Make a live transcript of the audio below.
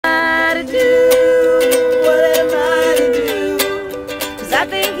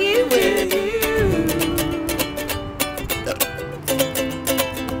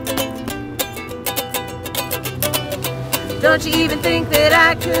Don't you even think that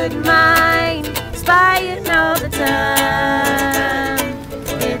I could mind spying all the time?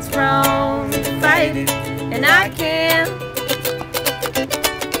 It's wrong to fight it, and I can't.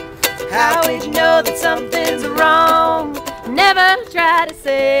 How would you know that something's wrong? Never try to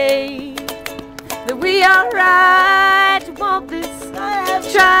say that we are right to want this. I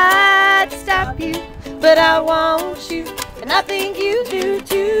have tried to stop you, but I want you, and I think you do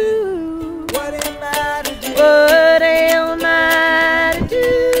too. What am I to do? What am I to do?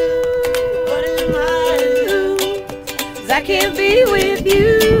 What am I to do? 'Cause I can't be with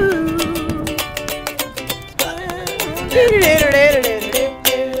you.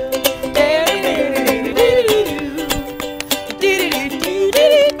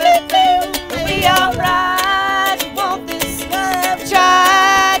 We are right to want this. I've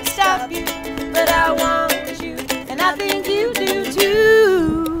tried to stop you, but I want you, and I think you do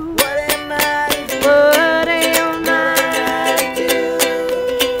too. What am I to do? What am I to do?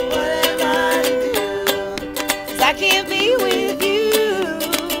 What am I to do? 'Cause I can't be with you.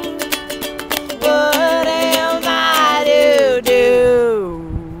 What am I to do?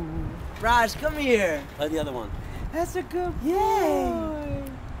 Raj, come here. Play the other one. That's a good boy.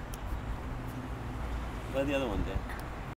 Play the other one, Dan.